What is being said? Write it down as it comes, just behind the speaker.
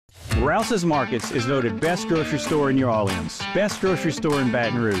Rouse's Markets is voted best grocery store in New Orleans, best grocery store in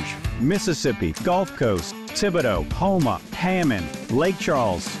Baton Rouge, Mississippi, Gulf Coast, Thibodeau, Houma, Hammond, Lake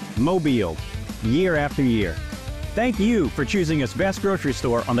Charles, Mobile, year after year. Thank you for choosing us best grocery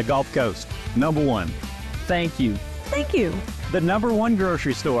store on the Gulf Coast. Number one. Thank you. Thank you. The number one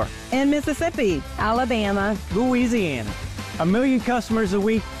grocery store In Mississippi, Alabama, Louisiana. 1 million customers a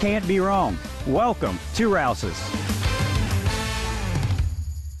week can't be wrong. Welcome to Rouse's.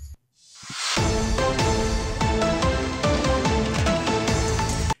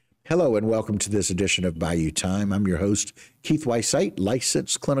 Hello and welcome to this edition of Bayou Time. I'm your host, Keith Weissite,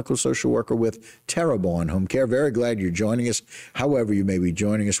 licensed clinical social worker with Terrebonne Home Care. Very glad you're joining us. However you may be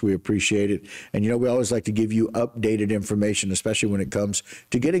joining us, we appreciate it. And we always like to give you updated information, especially when it comes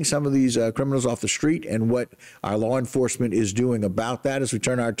to getting some of these criminals off the street and what our law enforcement is doing about that. As we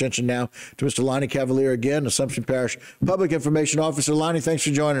turn our attention now to Mr. Lonnie Cavalier again, Assumption Parish Public Information Officer. Lonnie, thanks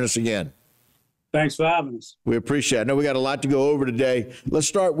for joining us again. Thanks for having us. We appreciate it. I know we got a lot to go over today. Let's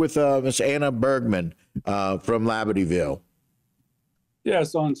start with Miss Anna Bergman from Labadyville.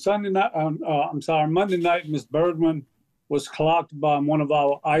 Yes, on Monday night, Miss Bergman was clocked by one of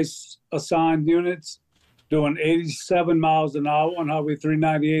our ICE assigned units doing 87 miles an hour on Highway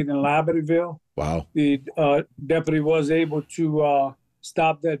 398 in Labadyville. Wow. The deputy was able to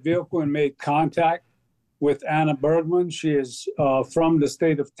stop that vehicle and made contact with Anna Bergman. She is from the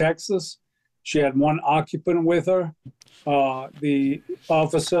state of Texas. She had one occupant with her. The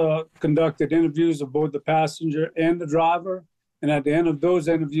officer conducted interviews of both the passenger and the driver, and at the end of those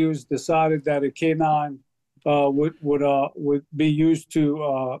interviews, decided that a K-9 would be used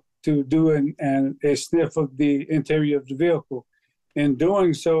to do a sniff of the interior of the vehicle. In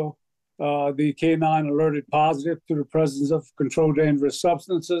doing so, the K-9 alerted positive to the presence of controlled dangerous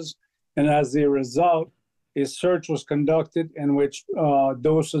substances, and as a result, a search was conducted in which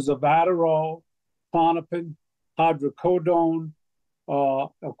doses of Adderall, Klonopin, hydrocodone,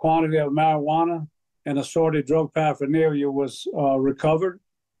 a quantity of marijuana, and assorted drug paraphernalia was recovered,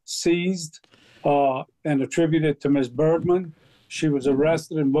 seized, and attributed to Ms. Bergman. She was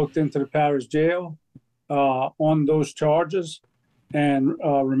arrested and booked into the parish jail on those charges and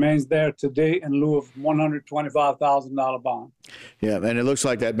remains there today in lieu of $125,000 bond. Yeah, and it looks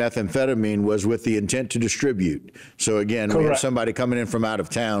like that methamphetamine was with the intent to distribute. So again, Correct. We have somebody coming in from out of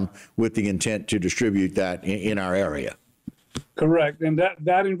town with the intent to distribute that in our area. Correct, and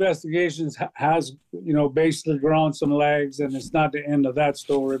that investigation has basically grown some legs, and it's not the end of that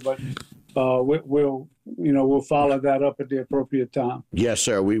story, but we'll follow that up at the appropriate time. Yes,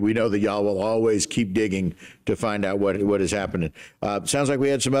 sir. We know that y'all will always keep digging to find out what is happening. Sounds like we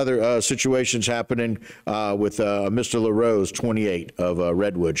had some other situations happening with Mr. LaRose, 28 of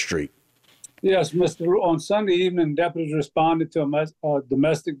Redwood Street. Yes, on Sunday evening, deputies responded to a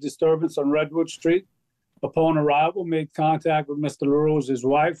domestic disturbance on Redwood Street. Upon arrival, made contact with Mr. LaRose's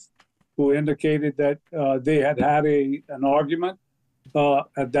wife, who indicated that they had an argument.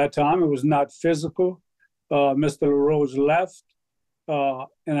 At that time, it was not physical. Mr. LaRose left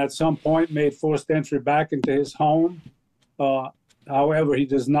and at some point made forced entry back into his home. However, he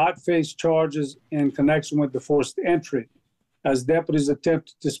does not face charges in connection with the forced entry. As deputies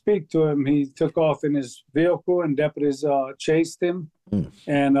attempted to speak to him, he took off in his vehicle and deputies chased him.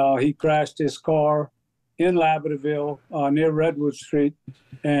 And he crashed his car in Labadyville near Redwood Street,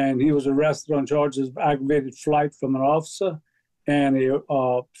 and he was arrested on charges of aggravated flight from an officer and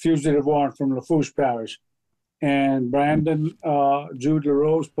a fugitive warrant from Lafourche Parish. And Brandon Jude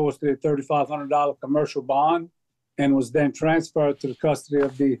LaRose posted a $3,500 commercial bond and was then transferred to the custody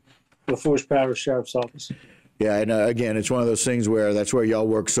of the Lafourche Parish Sheriff's Office. Yeah, and again, it's one of those things where that's where y'all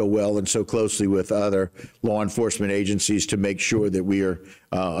work so well and so closely with other law enforcement agencies to make sure that we are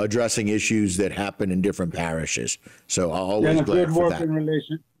addressing issues that happen in different parishes. So I'll always glad for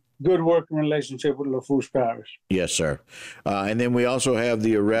that. Good working relationship with Lafourche Parish. Yes, sir. And then we also have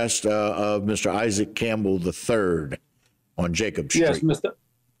the arrest of Mr. Isaac Campbell III on Jacob Street. Yes,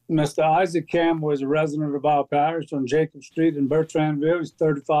 Mr. Isaac Campbell is a resident of our parish on Jacob Street in Bertrandville. He's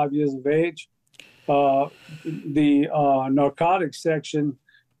 35 years of age. The narcotics section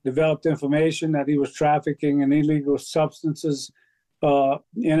developed information that he was trafficking in illegal substances in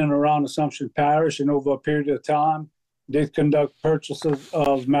and around Assumption Parish, and over a period of time did conduct purchases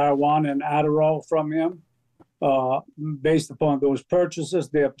of marijuana and Adderall from him. Based upon those purchases,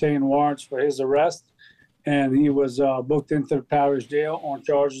 they obtained warrants for his arrest, and he was booked into the parish jail on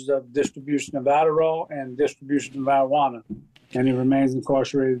charges of distribution of Adderall and distribution of marijuana, and he remains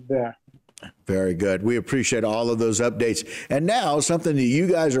incarcerated there. Very good. We appreciate all of those updates. And now something that you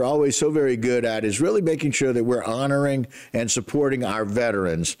guys are always so very good at is really making sure that we're honoring and supporting our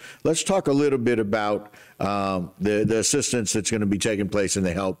veterans. Let's talk a little bit about the assistance that's going to be taking place and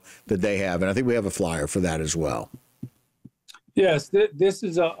the help that they have. And I think we have a flyer for that as well. Yes, this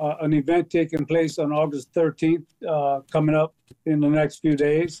is an event taking place on August 13th, coming up in the next few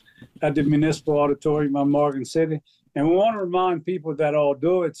days at the Municipal Auditorium in Morgan City. And we want to remind people that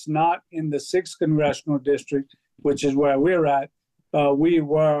although it's not in the 6th Congressional District, which is where we're at, we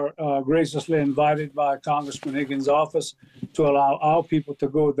were graciously invited by Congressman Higgins' office to allow our people to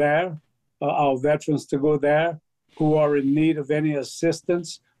go there, our veterans to go there who are in need of any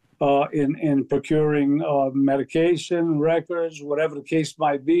assistance in procuring medication, records, whatever the case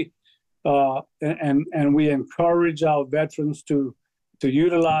might be. And we encourage our veterans to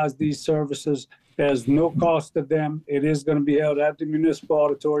utilize these services. There's no cost to them. It is going to be held at the Municipal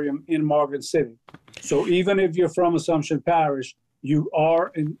Auditorium in Morgan City. So even if you're from Assumption Parish, you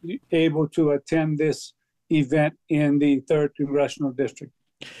are able to attend this event in the 3rd Congressional District.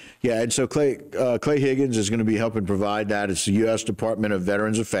 Yeah, and so Clay Higgins is going to be helping provide that. It's the U.S. Department of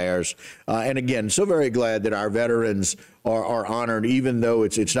Veterans Affairs. And again, so very glad that our veterans are honored, even though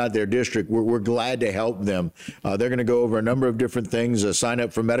it's not their district. We're glad to help them. They're going to go over a number of different things, sign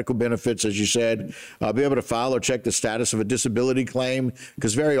up for medical benefits, as you said, be able to file or check the status of a disability claim,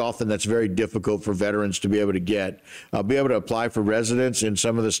 because very often that's very difficult for veterans to be able to get. Be able to apply for residence in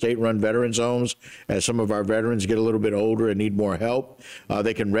some of the state-run veterans homes as some of our veterans get a little bit older and need more help.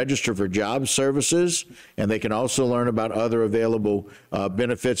 They can register for job services, and they can also learn about other available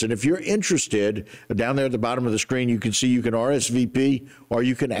benefits. And if you're interested, down there at the bottom of the screen, you can see you can RSVP or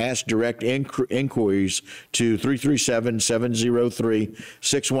you can ask direct inquiries to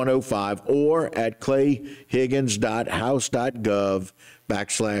 337-703-6105 or at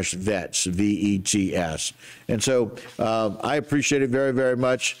clayhiggins.house.gov/vets, VETS. And so I appreciate it very, very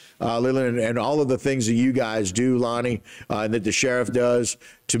much, Leland, and all of the things that you guys do, Lonnie, and that the sheriff does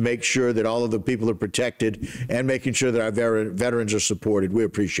to make sure that all of the people are protected and making sure that our veterans are supported. We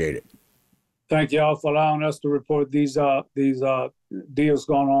appreciate it. Thank you all for allowing us to report these deals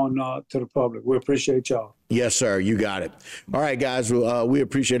going on to the public. We appreciate y'all. Yes, sir. You got it. All right, guys. We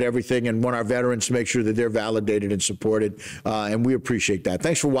appreciate everything and want our veterans to make sure that they're validated and supported. And we appreciate that.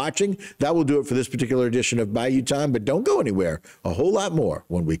 Thanks for watching. That will do it for this particular edition of Bayou Time. But don't go anywhere. A whole lot more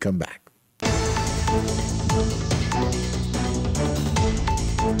when we come back.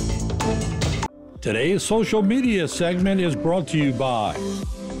 Today's social media segment is brought to you by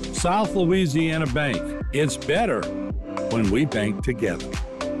South Louisiana Bank. It's better when we bank together.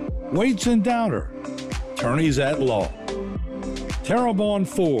 Waits and Downer, attorneys at law. Terrebonne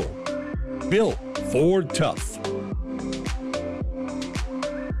Ford, built Ford tough.